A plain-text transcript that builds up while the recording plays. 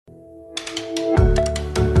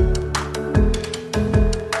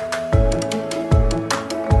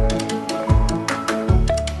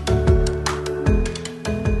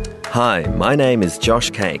Hi, my name is Josh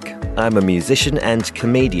Cake. I'm a musician and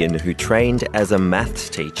comedian who trained as a maths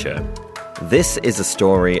teacher. This is a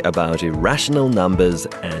story about irrational numbers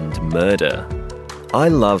and murder. I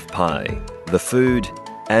love pie, the food,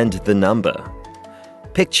 and the number.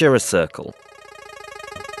 Picture a circle.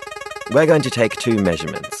 We're going to take two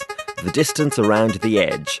measurements, the distance around the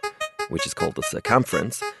edge, which is called the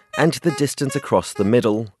circumference, and the distance across the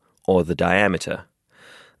middle, or the diameter.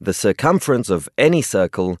 The circumference of any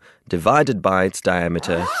circle divided by its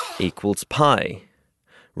diameter equals pi.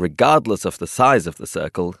 Regardless of the size of the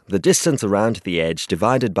circle, the distance around the edge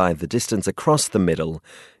divided by the distance across the middle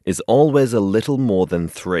is always a little more than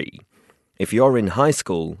 3. If you're in high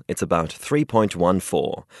school, it's about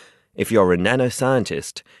 3.14. If you're a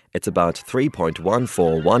nanoscientist, it's about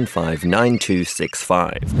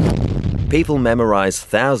 3.14159265. People memorize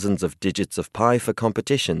thousands of digits of pi for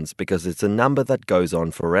competitions because it's a number that goes on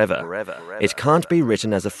forever. It can't be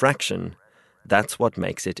written as a fraction. That's what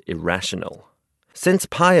makes it irrational. Since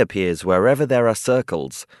pi appears wherever there are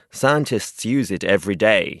circles, scientists use it every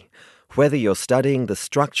day. Whether you're studying the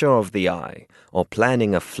structure of the eye or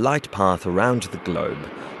planning a flight path around the globe,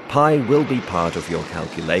 pi will be part of your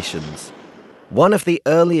calculations. One of the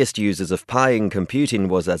earliest uses of pi in computing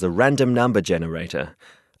was as a random number generator.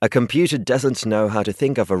 A computer doesn't know how to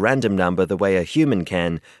think of a random number the way a human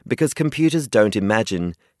can because computers don't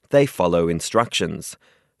imagine, they follow instructions.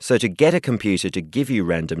 So to get a computer to give you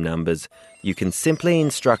random numbers, you can simply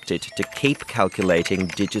instruct it to keep calculating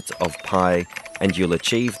digits of pi and you'll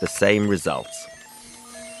achieve the same results.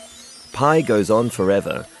 Pi goes on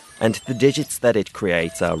forever, and the digits that it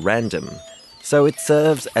creates are random, so it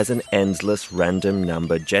serves as an endless random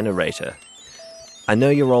number generator. I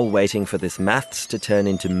know you're all waiting for this maths to turn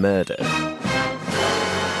into murder,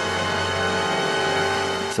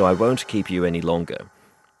 so I won't keep you any longer.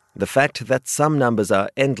 The fact that some numbers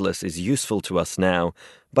are endless is useful to us now,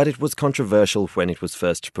 but it was controversial when it was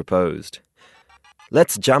first proposed.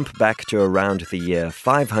 Let's jump back to around the year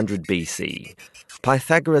 500 BC.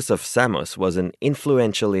 Pythagoras of Samos was an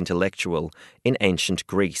influential intellectual in ancient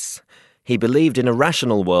Greece. He believed in a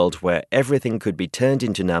rational world where everything could be turned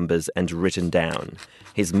into numbers and written down.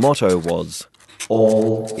 His motto was,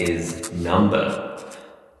 "All is number."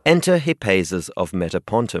 Enter Hippasus of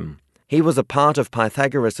Metapontum. He was a part of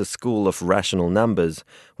Pythagoras' school of rational numbers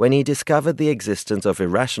when he discovered the existence of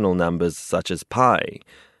irrational numbers such as pi,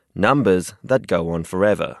 numbers that go on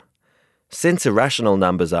forever. Since irrational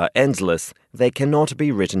numbers are endless, they cannot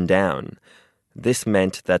be written down. This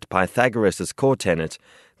meant that Pythagoras' core tenet,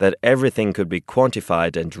 that everything could be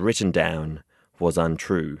quantified and written down, was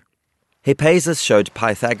untrue. Hippasus showed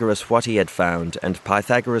Pythagoras what he had found, and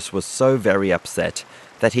Pythagoras was so very upset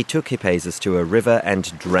that he took Hippasus to a river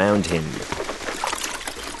and drowned him.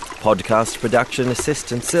 Podcast production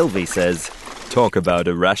assistant Sylvie says, "Talk about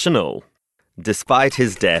irrational." Despite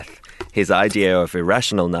his death, his idea of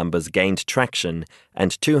irrational numbers gained traction,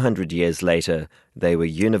 and 200 years later, they were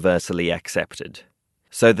universally accepted.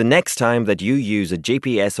 So the next time that you use a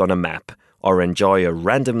GPS on a map, or enjoy a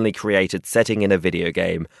randomly created setting in a video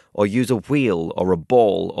game, or use a wheel or a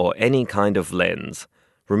ball or any kind of lens,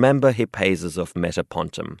 remember Hippasus of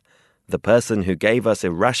Metapontum, the person who gave us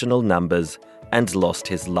irrational numbers and lost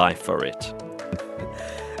his life for it.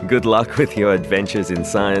 Good luck with your adventures in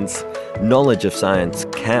science. Knowledge of science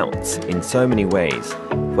counts in so many ways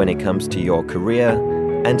when it comes to your career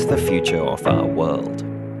and the future of our world.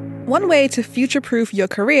 One way to future-proof your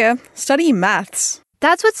career, study maths.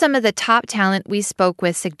 That's what some of the top talent we spoke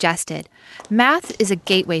with suggested. Math is a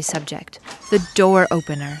gateway subject, the door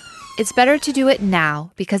opener. It's better to do it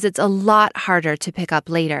now because it's a lot harder to pick up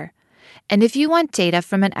later. And if you want data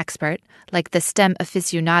from an expert, like the STEM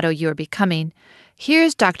aficionado you're becoming,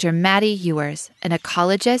 here's Dr. Maddie Ewers, an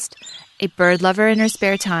ecologist, a bird lover in her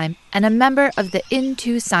spare time, and a member of the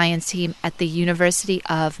Into Science team at the University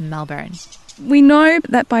of Melbourne. We know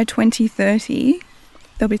that by 2030,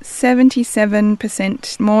 there'll be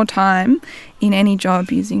 77% more time in any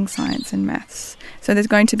job using science and maths. So there's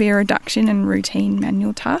going to be a reduction in routine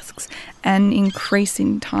manual tasks and increase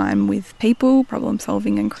in time with people, problem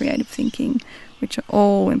solving and creative thinking, which are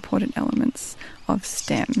all important elements of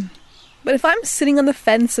STEM. But if I'm sitting on the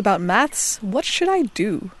fence about maths, what should I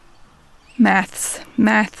do? Maths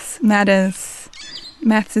matters.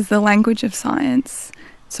 Maths is the language of science.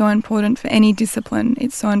 So important for any discipline.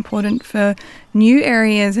 It's so important for new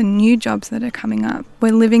areas and new jobs that are coming up.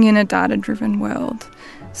 We're living in a data-driven world.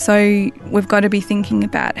 So we've got to be thinking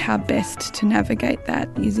about how best to navigate that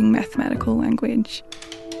using mathematical language.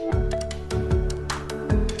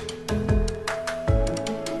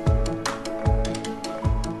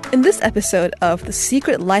 In this episode of The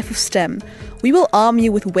Secret Life of STEM, we will arm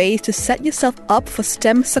you with ways to set yourself up for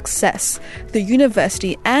STEM success, the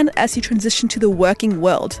university, and as you transition to the working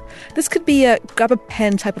world. This could be a grab a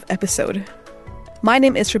pen type of episode. My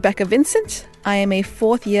name is Rebecca Vincent. I am a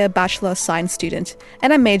fourth-year Bachelor of Science student,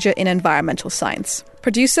 and I major in environmental science.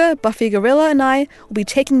 Producer Buffy Gorilla and I will be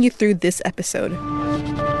taking you through this episode.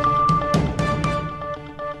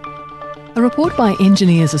 A report by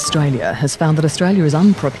Engineers Australia has found that Australia is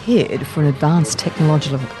unprepared for an advanced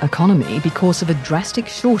technological economy because of a drastic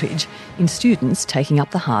shortage in students taking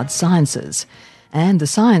up the hard sciences. And the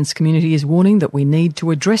science community is warning that we need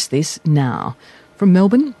to address this now. From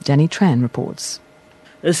Melbourne, Danny Tran reports.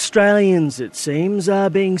 Australians, it seems, are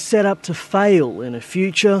being set up to fail in a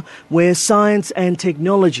future where science and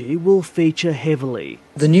technology will feature heavily.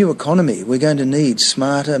 The new economy, we're going to need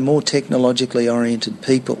smarter, more technologically oriented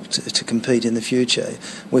people to compete in the future.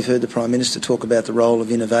 We've heard the Prime Minister talk about the role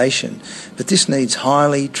of innovation, but this needs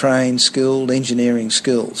highly trained, skilled engineering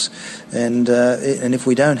skills. And if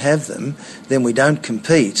we don't have them, then we don't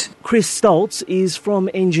compete. Chris Stoltz is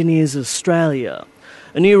from Engineers Australia.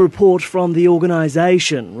 A new report from the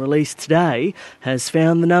organisation, released today, has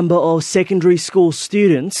found the number of secondary school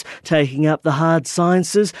students taking up the hard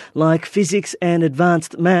sciences like physics and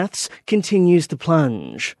advanced maths continues to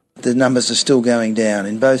plunge. The numbers are still going down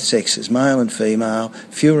in both sexes, male and female.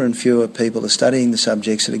 Fewer and fewer people are studying the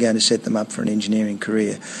subjects that are going to set them up for an engineering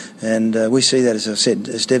career. And we see that, as I said,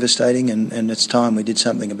 as devastating, and it's time we did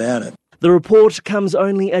something about it. The report comes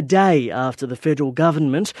only a day after the federal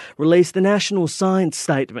government released the National Science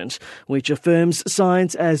Statement, which affirms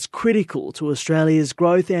science as critical to Australia's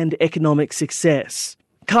growth and economic success.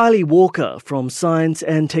 Kylie Walker from Science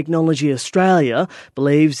and Technology Australia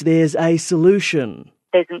believes there's a solution.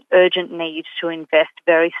 There's an urgent need to invest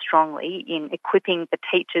very strongly in equipping the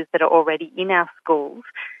teachers that are already in our schools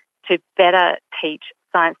to better teach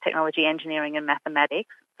science, technology, engineering and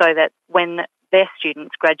mathematics so that when their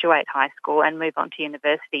students graduate high school and move on to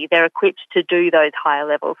university, they're equipped to do those higher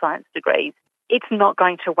level science degrees. It's not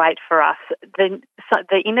going to wait for us.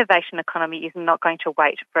 The innovation economy is not going to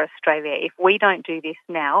wait for Australia. If we don't do this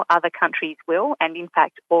now, other countries will, and in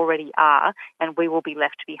fact already are, and we will be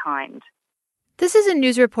left behind. This is a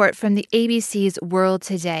news report from the ABC's World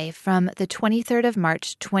Today from the 23rd of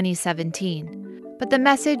March, 2017. But the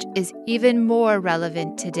message is even more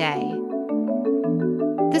relevant today.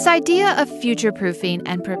 This idea of future-proofing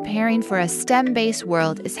and preparing for a STEM-based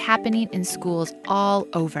world is happening in schools all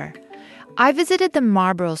over. I visited the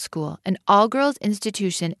Marlborough School, an all-girls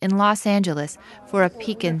institution in Los Angeles, for a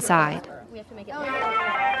peek inside.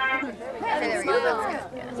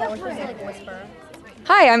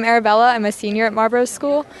 Hi, I'm Arabella. I'm a senior at Marlborough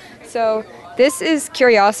School. So this is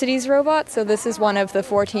Curiosity's robot. So this is one of the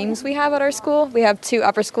 4 teams we have at our school. We have 2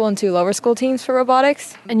 upper school and 2 lower school teams for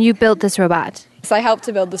robotics. And you built this robot? So I helped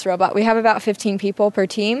to build this robot. We have about 15 people per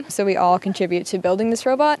team, so we all contribute to building this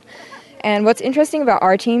robot. And what's interesting about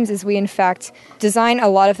our teams is we, in fact, design a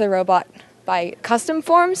lot of the robot by custom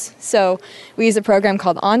forms. So we use a program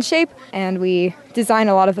called Onshape, and we design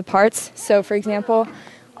a lot of the parts. So, for example,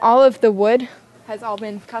 all of the wood has all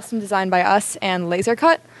been custom designed by us and laser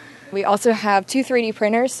cut. We also have 2 3D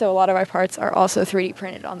printers, so a lot of our parts are also 3D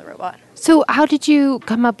printed on the robot. So how did you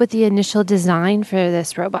come up with the initial design for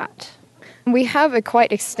this robot? We have a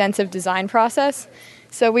quite extensive design process.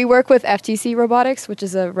 So we work with FTC Robotics, which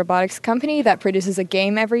is a robotics company that produces a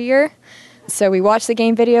game every year. So we watch the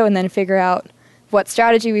game video and then figure out what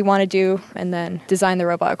strategy we want to do and then design the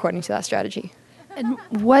robot according to that strategy. And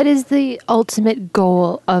what is the ultimate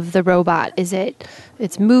goal of the robot? Is it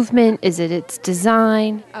its movement? Is it its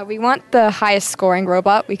design? We want the highest scoring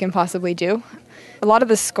robot we can possibly do. A lot of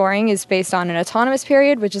the scoring is based on an autonomous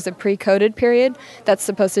period, which is a pre-coded period that's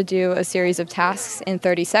supposed to do a series of tasks in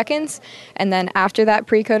 30 seconds. And then after that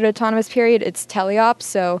pre-coded autonomous period, it's teleops.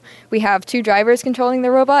 So we have 2 drivers controlling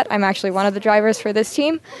the robot. I'm actually one of the drivers for this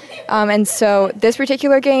team. And so this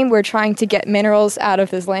particular game, we're trying to get minerals out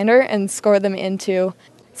of this lander and score them into...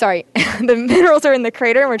 the minerals are in the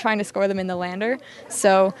crater and we're trying to score them in the lander.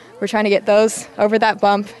 So we're trying to get those over that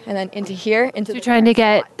bump and then into here. So you're trying to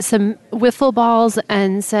get some wiffle balls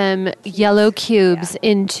and some yellow cubes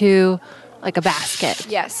into like a basket.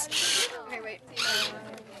 Yes.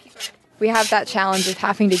 We have that challenge of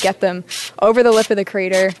having to get them over the lip of the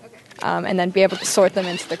crater and then be able to sort them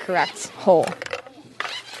into the correct hole.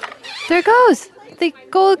 There it goes. The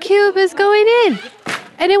gold cube is going in.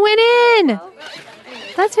 And it went in.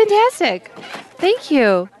 That's fantastic. Thank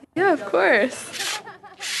you. Yeah, of course.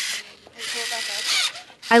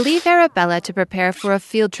 I leave Arabella to prepare for a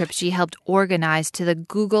field trip she helped organize to the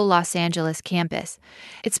Google Los Angeles campus.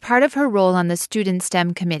 It's part of her role on the Student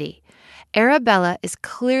STEM Committee. Arabella is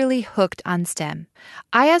clearly hooked on STEM.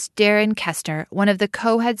 I asked Darren Kestner, one of the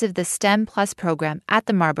co-heads of the STEM Plus program at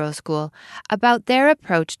the Marlborough School, about their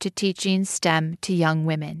approach to teaching STEM to young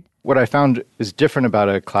women. What I found is different about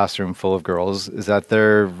a classroom full of girls is that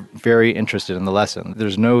they're very interested in the lesson.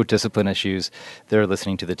 There's no discipline issues. They're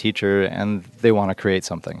listening to the teacher and they want to create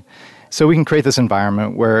something. So we can create this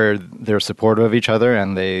environment where they're supportive of each other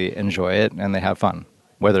and they enjoy it and they have fun,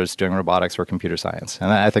 whether it's doing robotics or computer science.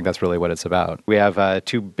 And I think that's really what it's about. We have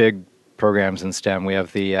two big programs in STEM. We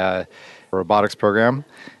have the robotics program,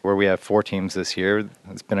 where we have 4 teams this year.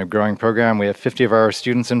 It's been a growing program. We have 50 of our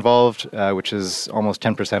students involved, which is almost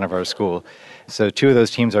 10% of our school. So 2 of those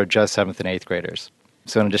teams are just 7th and 8th graders.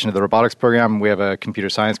 So in addition to the robotics program, we have a computer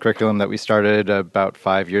science curriculum that we started about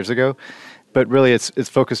 5 years ago. But really it's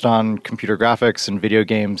focused on computer graphics and video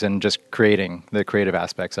games and just creating the creative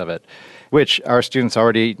aspects of it, which our students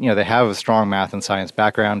already, they have a strong math and science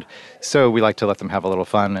background. So we like to let them have a little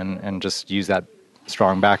fun and just use that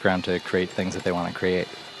strong background to create things that they want to create.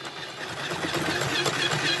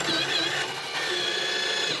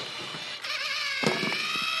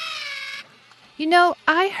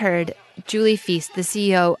 I heard Julie Feast, the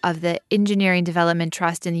CEO of the Engineering Development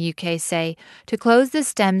Trust in the UK, say, to close the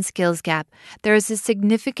STEM skills gap, there is a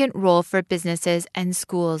significant role for businesses and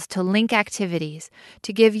schools to link activities,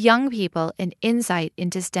 to give young people an insight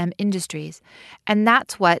into STEM industries. And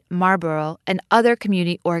that's what Marlborough and other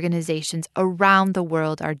community organizations around the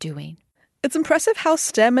world are doing. It's impressive how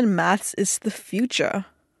STEM and maths is the future.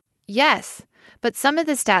 Yes. But some of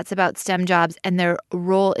the stats about STEM jobs and their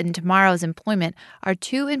role in tomorrow's employment are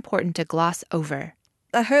too important to gloss over.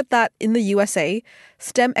 I heard that in the USA,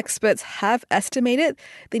 STEM experts have estimated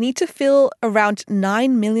they need to fill around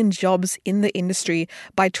 9 million jobs in the industry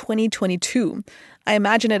by 2022. I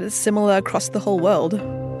imagine it is similar across the whole world.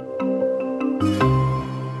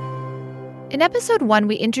 In episode 1,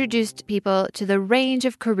 we introduced people to the range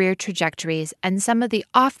of career trajectories and some of the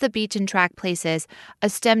off-the-beaten-track places a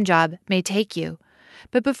STEM job may take you.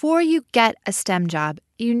 But before you get a STEM job,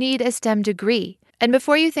 you need a STEM degree. And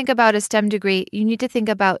before you think about a STEM degree, you need to think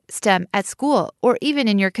about STEM at school or even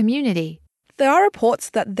in your community. There are reports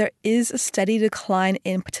that there is a steady decline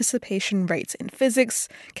in participation rates in physics,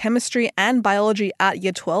 chemistry, and biology at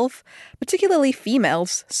Year 12, particularly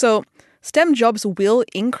females. So STEM jobs will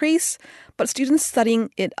increase, but students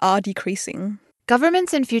studying it are decreasing.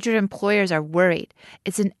 Governments and future employers are worried.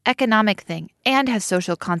 It's an economic thing and has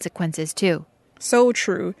social consequences too. So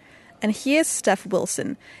true. And here's Steph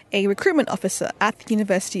Wilson, a recruitment officer at the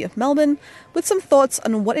University of Melbourne, with some thoughts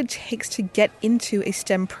on what it takes to get into a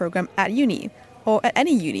STEM program at uni, or at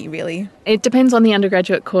any uni, really. It depends on the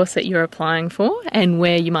undergraduate course that you're applying for and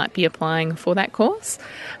where you might be applying for that course.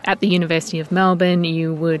 At the University of Melbourne,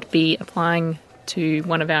 you would be applying to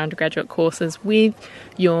one of our undergraduate courses with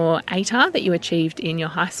your ATAR that you achieved in your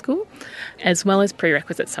high school, as well as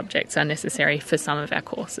prerequisite subjects are necessary for some of our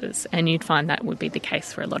courses. And you'd find that would be the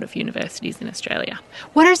case for a lot of universities in Australia.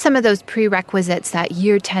 What are some of those prerequisites that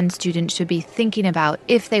Year 10 students should be thinking about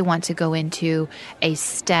if they want to go into a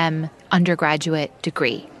STEM undergraduate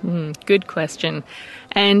degree? Good question.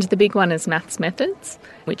 And the big one is maths methods,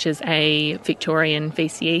 which is a Victorian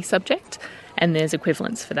VCE subject. And there's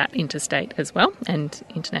equivalents for that interstate as well and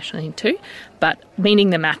internationally too. But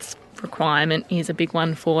meeting the maths requirement is a big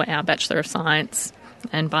one for our Bachelor of Science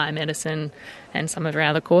and Biomedicine and some of our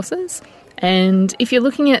other courses. And if you're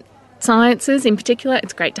looking at sciences in particular,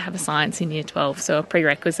 it's great to have a science in Year 12. So a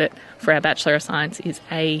prerequisite for our Bachelor of Science is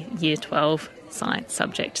a Year 12 science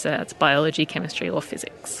subject. So that's biology, chemistry or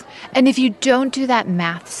physics. And if you don't do that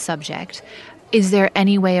math subject, is there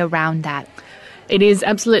any way around that? It is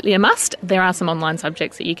absolutely a must. There are some online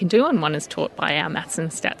subjects that you can do, and one is taught by our maths and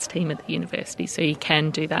stats team at the university, so you can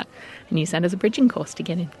do that and use that as a bridging course to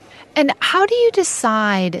get in. And how do you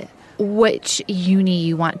decide which uni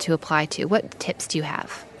you want to apply to? What tips do you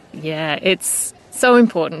have? Yeah, it's so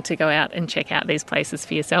important to go out and check out these places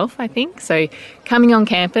for yourself, I think. So coming on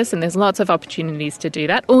campus, and there's lots of opportunities to do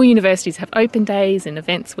that. All universities have open days and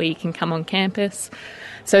events where you can come on campus.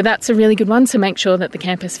 So that's a really good one, to make sure that the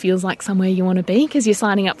campus feels like somewhere you want to be, because you're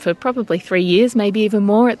signing up for probably 3 years, maybe even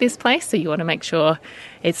more at this place. So you want to make sure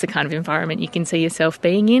it's the kind of environment you can see yourself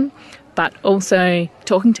being in, but also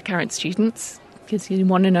talking to current students, because you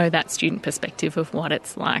want to know that student perspective of what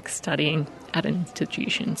it's like studying at an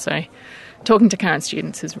institution. So talking to current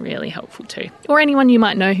students is really helpful too. Or anyone you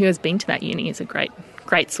might know who has been to that uni is a great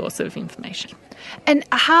great source of information. And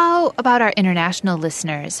how about our international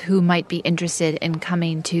listeners who might be interested in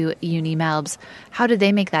coming to Uni Melbs? How do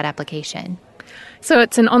they make that application? So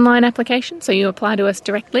it's an online application, so you apply to us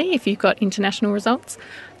directly if you've got international results,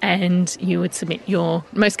 and you would submit your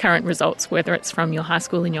most current results, whether it's from your high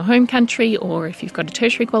school in your home country or if you've got a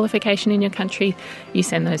tertiary qualification in your country, you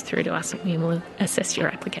send those through to us and we will assess your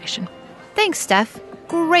application. Thanks, Steph.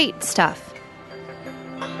 Great stuff.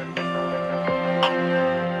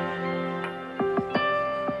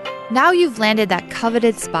 Now you've landed that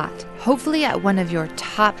coveted spot, hopefully at one of your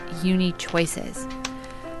top uni choices.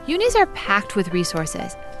 Unis are packed with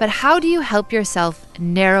resources, but how do you help yourself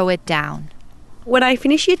narrow it down? When I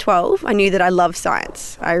finished Year 12, I knew that I loved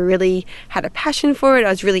science. I really had a passion for it. I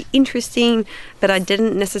was really interesting, but I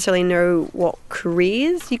didn't necessarily know what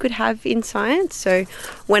careers you could have in science. So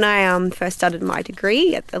when I first started my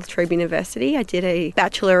degree at the La Trobe University, I did a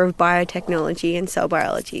Bachelor of Biotechnology and Cell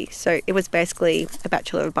Biology. So it was basically a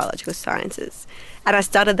Bachelor of Biological Sciences. And I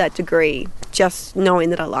started that degree just knowing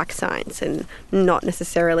that I like science and not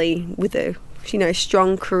necessarily with a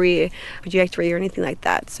strong career trajectory or anything like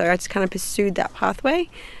that. So I just kind of pursued that pathway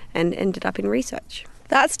and ended up in research.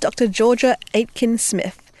 That's Dr. Georgia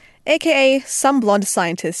Aitken-Smith, aka Some Blonde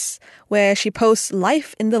Scientist, where she posts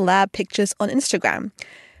life in the lab pictures on Instagram.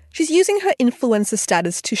 She's using her influencer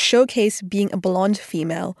status to showcase being a blonde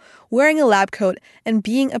female, wearing a lab coat, and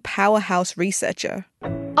being a powerhouse researcher.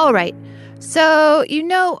 All right, so you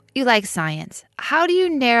know you like science. How do you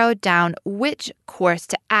narrow down which course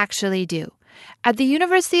to actually do? At the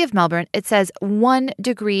University of Melbourne, it says 1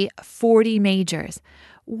 degree, 40 majors.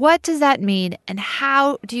 What does that mean, and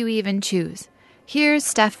how do you even choose? Here's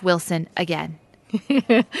Steph Wilson again.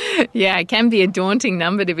 Yeah, it can be a daunting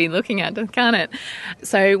number to be looking at, can't it?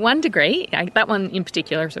 So 1 degree, that one in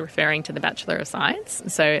particular is referring to the Bachelor of Science.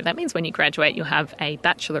 So that means when you graduate, you'll have a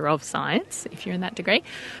Bachelor of Science if you're in that degree.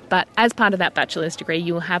 But as part of that bachelor's degree,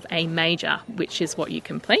 you'll have a major, which is what you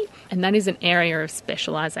complete. And that is an area of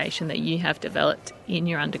specialisation that you have developed in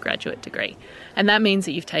your undergraduate degree. And that means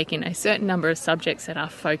that you've taken a certain number of subjects that are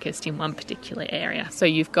focused in one particular area. So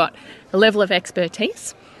you've got a level of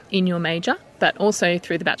expertise in your major, but also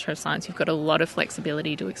through the Bachelor of Science, you've got a lot of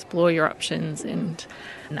flexibility to explore your options and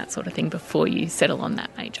that sort of thing before you settle on that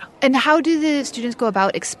major. And how do the students go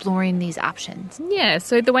about exploring these options? Yeah,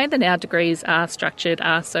 so the way that our degrees are structured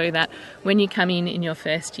are so that when you come in your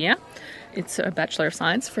first year, it's a Bachelor of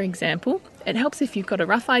Science, for example. It helps if you've got a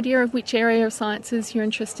rough idea of which area of sciences you're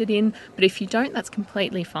interested in, but if you don't, that's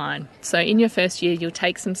completely fine. So in your first year, you'll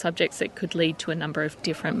take some subjects that could lead to a number of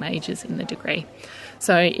different majors in the degree.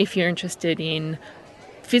 So if you're interested in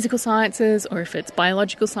physical sciences or if it's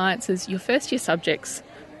biological sciences, your first year subjects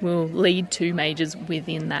will lead to majors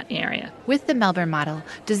within that area. With the Melbourne model,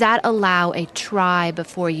 does that allow a try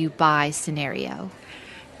before you buy scenario?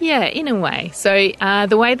 Yeah, in a way. So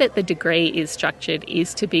the way that the degree is structured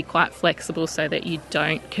is to be quite flexible so that you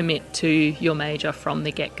don't commit to your major from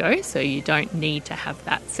the get-go, so you don't need to have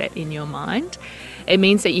that set in your mind. It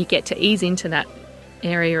means that you get to ease into that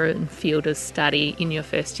area and field of study in your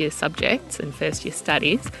first year subjects and first year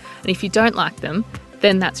studies. And if you don't like them,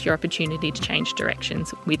 then that's your opportunity to change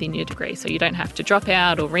directions within your degree. So you don't have to drop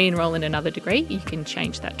out or re-enroll in another degree. You can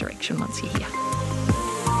change that direction once you're here.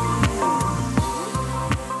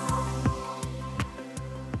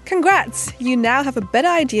 Congrats! You now have a better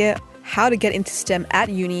idea how to get into STEM at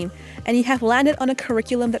uni, and you have landed on a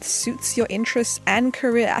curriculum that suits your interests and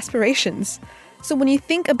career aspirations. So when you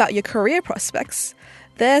think about your career prospects,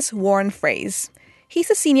 there's Warren Fraze.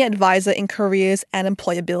 He's a senior advisor in careers and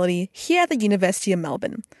employability here at the University of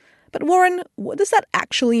Melbourne. But Warren, what does that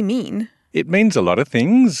actually mean? It means a lot of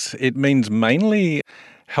things. It means mainly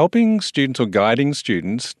helping students or guiding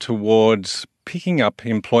students towards picking up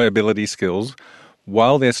employability skills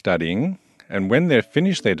while they're studying, and when they've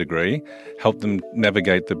finished their degree, help them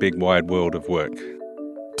navigate the big wide world of work.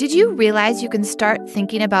 Did you realize you can start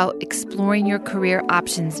thinking about exploring your career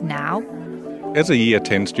options now? As a Year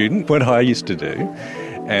 10 student, what I used to do,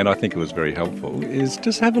 and I think it was very helpful, is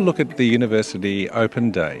just have a look at the university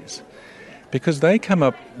open days, because they come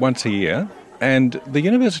up once a year, and the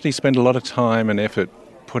university spend a lot of time and effort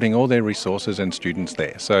putting all their resources and students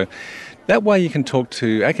there. So that way you can talk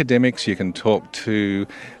to academics, you can talk to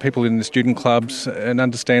people in the student clubs and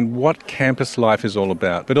understand what campus life is all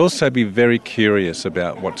about, but also be very curious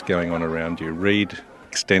about what's going on around you. Read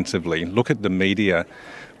extensively, look at the media.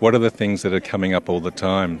 What are the things that are coming up all the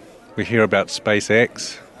time? We hear about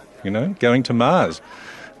SpaceX, going to Mars.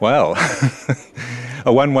 Wow,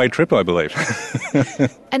 a one-way trip, I believe.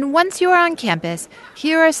 And once you are on campus,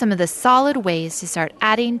 here are some of the solid ways to start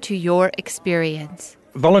adding to your experience.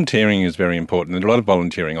 Volunteering is very important. There are a lot of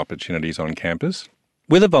volunteering opportunities on campus.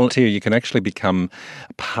 With a volunteer, you can actually become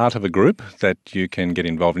part of a group that you can get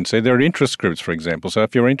involved in. So there are interest groups, for example. So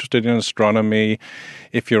if you're interested in astronomy,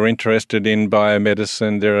 if you're interested in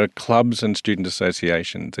biomedicine, there are clubs and student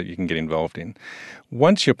associations that you can get involved in.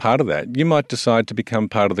 Once you're part of that, you might decide to become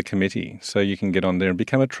part of the committee. So you can get on there and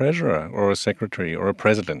become a treasurer or a secretary or a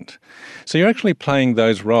president. So you're actually playing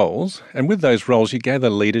those roles. And with those roles, you gather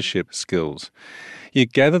leadership skills. You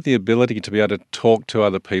gather the ability to be able to talk to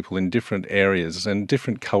other people in different areas and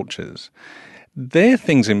different cultures. They're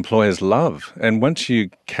things employers love. And once you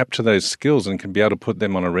capture those skills and can be able to put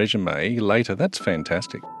them on a resume later, that's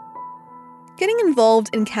fantastic. Getting involved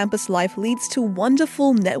in campus life leads to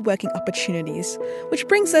wonderful networking opportunities, which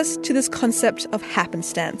brings us to this concept of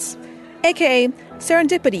happenstance, aka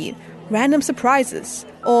serendipity, random surprises,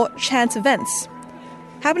 or chance events.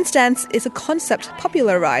 Happenstance is a concept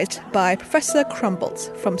popularized by Professor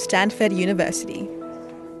Crumbles from Stanford University.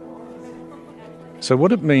 So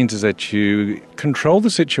what it means is that you control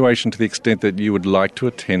the situation to the extent that you would like to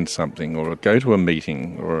attend something or go to a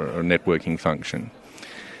meeting or a networking function,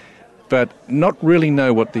 but not really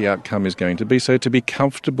know what the outcome is going to be. So to be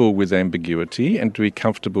comfortable with ambiguity and to be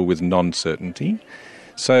comfortable with non-certainty.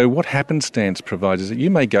 So what happenstance provides is that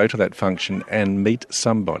you may go to that function and meet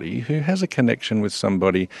somebody who has a connection with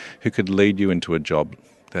somebody who could lead you into a job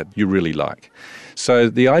that you really like. So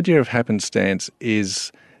the idea of happenstance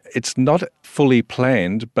is it's not fully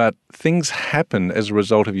planned, but things happen as a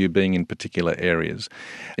result of you being in particular areas.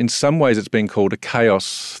 In some ways, it's been called a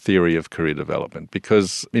chaos theory of career development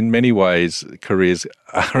because in many ways, careers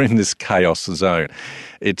are in this chaos zone.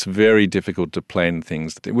 It's very difficult to plan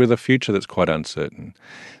things with a future that's quite uncertain.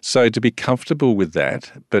 So to be comfortable with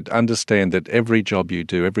that, but understand that every job you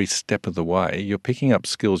do, every step of the way, you're picking up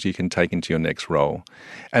skills you can take into your next role.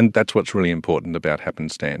 And that's what's really important about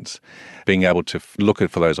happenstance, being able to look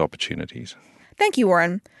for those opportunities. Thank you,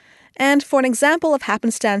 Warren. And for an example of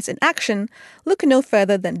happenstance in action, look no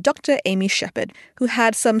further than Dr. Amy Shepherd, who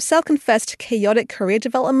had some self-confessed chaotic career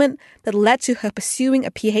development that led to her pursuing a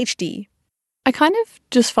PhD. I kind of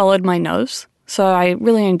just followed my nose. So I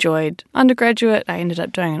really enjoyed undergraduate. I ended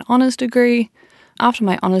up doing an honours degree. After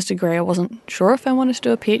my honours degree, I wasn't sure if I wanted to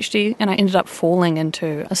do a PhD, and I ended up falling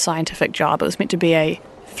into a scientific job. It was meant to be a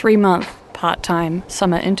 3-month part-time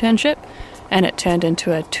summer internship, and it turned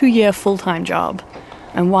into a 2-year full-time job.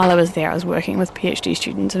 And while I was there, I was working with PhD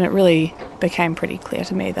students, and it really became pretty clear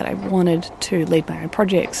to me that I wanted to lead my own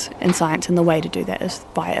projects in science, and the way to do that is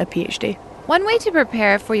via a PhD. One way to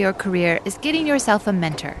prepare for your career is getting yourself a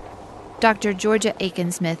mentor. Dr. Georgia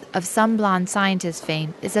Aiken-Smith of Some Blonde Scientist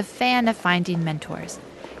fame is a fan of finding mentors.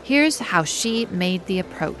 Here's how she made the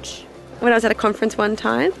approach. When I was at a conference one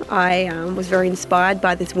time, I was very inspired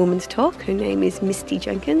by this woman's talk. Her name is Misty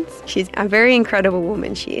Jenkins. She's a very incredible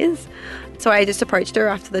woman, she is. So I just approached her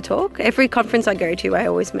after the talk. Every conference I go to, I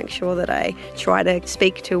always make sure that I try to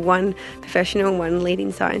speak to one professional, one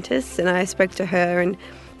leading scientist, and I spoke to her and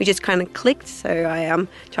we just kind of clicked. So I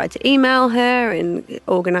tried to email her and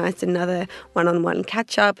organised another one-on-one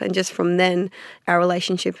catch-up, and just from then our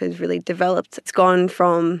relationship has really developed. It's gone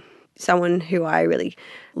from someone who I really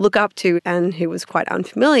look up to and who was quite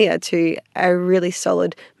unfamiliar to a really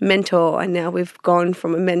solid mentor, and now we've gone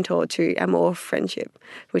from a mentor to a more friendship,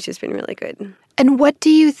 which has been really good. And what do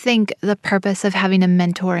you think the purpose of having a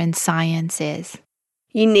mentor in science is?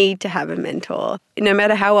 You need to have a mentor. No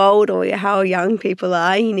matter how old or how young people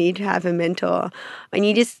are, you need to have a mentor. And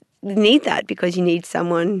you just need that because you need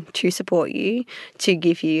someone to support you, to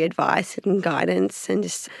give you advice and guidance, and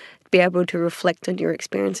just be able to reflect on your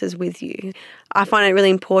experiences with you. I find it really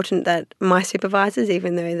important that my supervisors,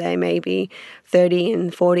 even though they may be 30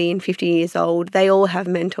 and 40 and 50 years old, they all have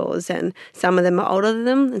mentors, and some of them are older than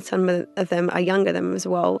them and some of them are younger than them as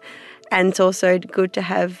well. And it's also good to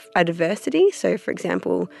have a diversity. So, for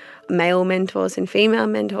example, male mentors and female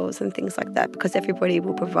mentors and things like that, because everybody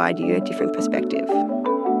will provide you a different perspective.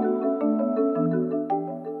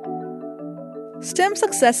 STEM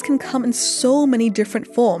success can come in so many different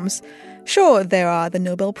forms. Sure, there are the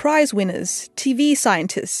Nobel Prize winners, TV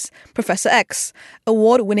scientists, Professor X,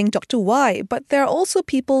 award-winning Dr. Y, but there are also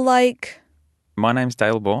people like... My name's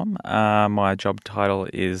Dale Baum. My job title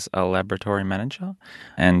is a laboratory manager,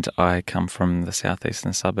 and I come from the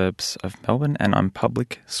southeastern suburbs of Melbourne, and I'm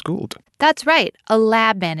public schooled. That's right, a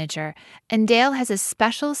lab manager. And Dale has a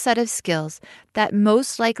special set of skills that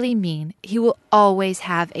most likely mean he will always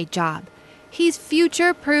have a job. He's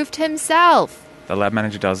future-proofed himself. The lab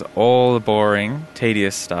manager does all the boring,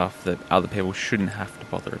 tedious stuff that other people shouldn't have to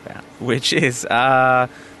bother about, which is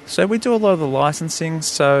So we do a lot of the licensing.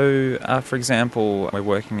 So, for example, we're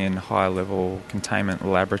working in high-level containment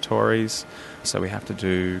laboratories. So we have to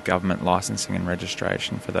do government licensing and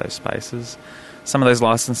registration for those spaces. Some of those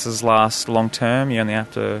licenses last long-term. You only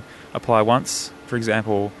have to apply once. For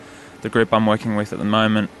example, the group I'm working with at the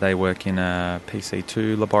moment, they work in a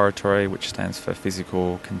PC2 laboratory, which stands for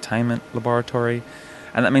Physical Containment Laboratory.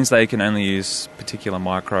 And that means they can only use particular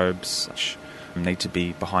microbes which need to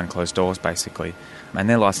be behind closed doors, basically. And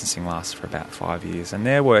their licensing lasts for about 5 years. And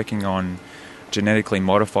they're working on genetically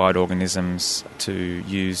modified organisms to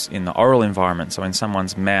use in the oral environment, so in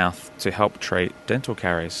someone's mouth, to help treat dental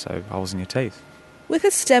caries, so holes in your teeth. With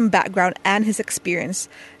his STEM background and his experience,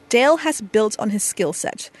 Dale has built on his skill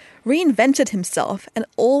set, reinvented himself, and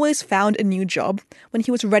always found a new job when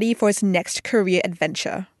he was ready for his next career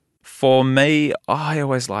adventure. For me, I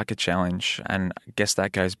always like a challenge, and I guess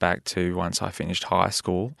that goes back to once I finished high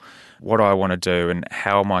school. What do I want to do and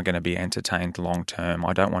how am I going to be entertained long term?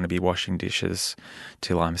 I don't want to be washing dishes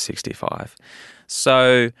till I'm 65.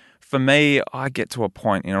 So for me, I get to a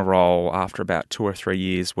point in a role after about 2 or 3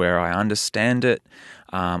 years where I understand it,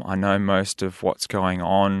 I know most of what's going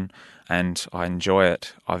on, and I enjoy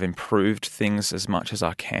it. I've improved things as much as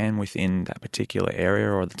I can within that particular area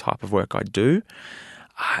or the type of work I do.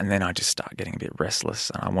 And then I just start getting a bit restless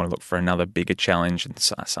and I want to look for another bigger challenge and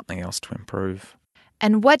something else to improve.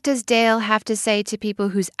 And what does Dale have to say to people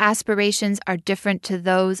whose aspirations are different to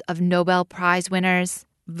those of Nobel Prize winners?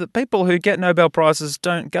 The people who get Nobel Prizes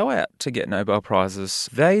don't go out to get Nobel Prizes.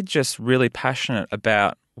 They're just really passionate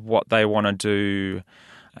about what they want to do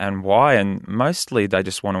and why, and mostly they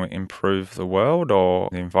just want to improve the world or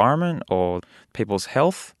the environment or people's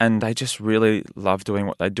health, and they just really love doing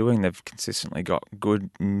what they're doing. They've consistently got good,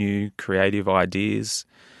 new, creative ideas.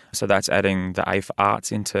 So that's adding the A for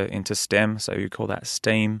arts into STEM, so you call that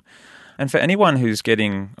STEAM. And for anyone who's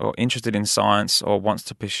getting or interested in science or wants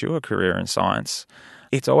to pursue a career in science,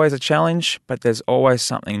 it's always a challenge, but there's always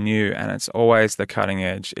something new and it's always the cutting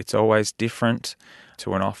edge. It's always different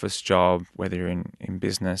to an office job, whether you're in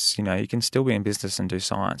business. You know, you can still be in business and do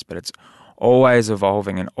science, but it's always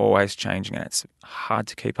evolving and always changing, and it's hard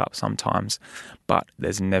to keep up sometimes, but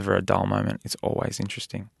there's never a dull moment. It's always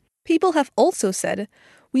interesting. People have also said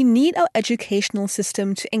we need our educational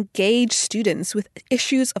system to engage students with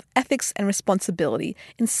issues of ethics and responsibility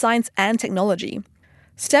in science and technology.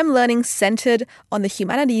 STEM learning centered on the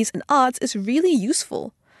humanities and arts is really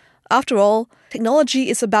useful. After all, technology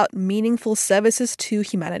is about meaningful services to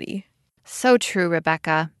humanity. So true,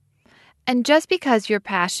 Rebecca. And just because you're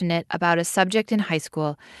passionate about a subject in high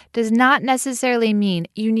school does not necessarily mean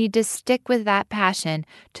you need to stick with that passion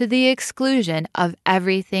to the exclusion of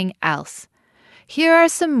everything else. Here are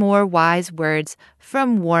some more wise words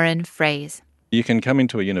from Warren Fraze. You can come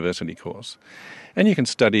into a university course and you can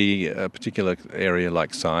study a particular area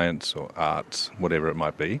like science or arts, whatever it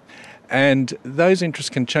might be, and those interests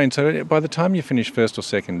can change. So by the time you finish first or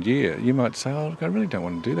second year, you might say, oh, look, I really don't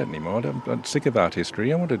want to do that anymore. I'm sick of art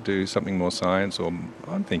history. I want to do something more science, or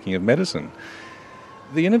I'm thinking of medicine.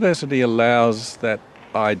 The university allows that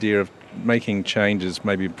idea of making changes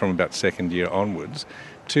maybe from about second year onwards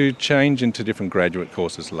to change into different graduate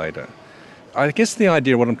courses later. I guess the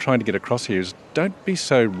idea, what I'm trying to get across here is don't be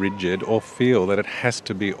so rigid or feel that it has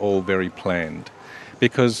to be all very planned.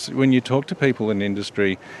 Because when you talk to people in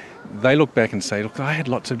industry, they look back and say, look, I had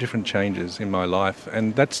lots of different changes in my life,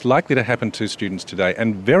 and that's likely to happen to students today,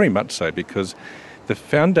 and very much so, because the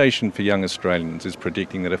Foundation for Young Australians is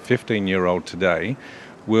predicting that a 15-year-old today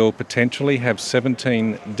will potentially have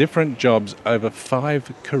 17 different jobs over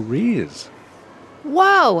 5 careers.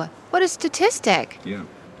 Whoa, what a statistic. Yeah.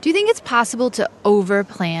 Do you think it's possible to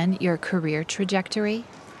overplan your career trajectory?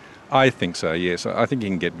 I think so, yes. I think you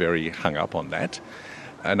can get very hung up on that.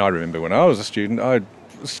 And I remember when I was a student, I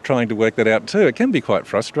was trying to work that out too. It can be quite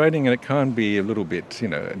frustrating and it can be a little bit,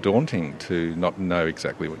 daunting to not know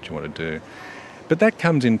exactly what you want to do. But that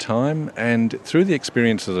comes in time, and through the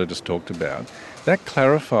experiences I just talked about, that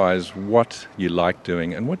clarifies what you like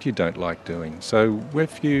doing and what you don't like doing. So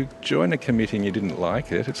if you join a committee and you didn't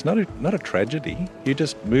like it, it's not a tragedy. You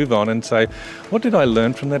just move on and say, what did I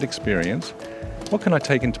learn from that experience? What can I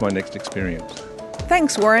take into my next experience?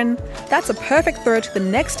 Thanks, Warren. That's a perfect throw to the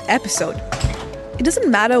next episode. It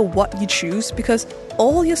doesn't matter what you choose because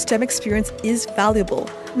all your STEM experience is valuable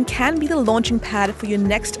and can be the launching pad for your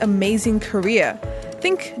next amazing career.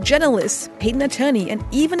 Think journalist, patent attorney, and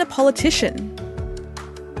even a politician.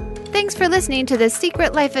 Thanks for listening to The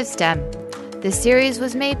Secret Life of STEM. This series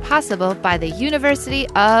was made possible by the University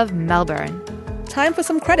of Melbourne. Time for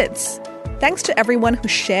some credits. Thanks to everyone who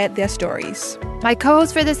shared their stories. My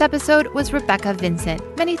co-host for this episode was Rebecca Vincent.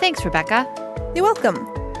 Many thanks, Rebecca. You're welcome.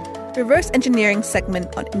 Reverse engineering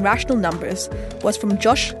segment on irrational numbers was from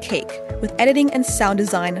Josh Cake, with editing and sound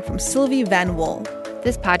design from Sylvie Van Wall.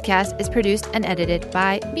 This podcast is produced and edited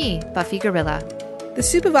by me, Buffy Gorilla. The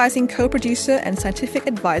supervising co-producer and scientific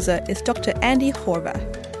advisor is Dr. Andy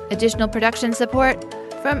Horvath. Additional production support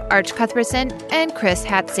from Arch Cuthbertson and Chris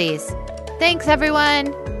Hatzies. Thanks,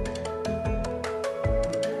 everyone!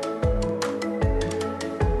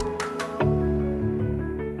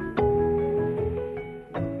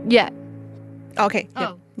 Yeah. Okay.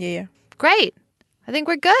 Oh. Yeah. Great. I think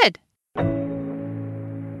we're good.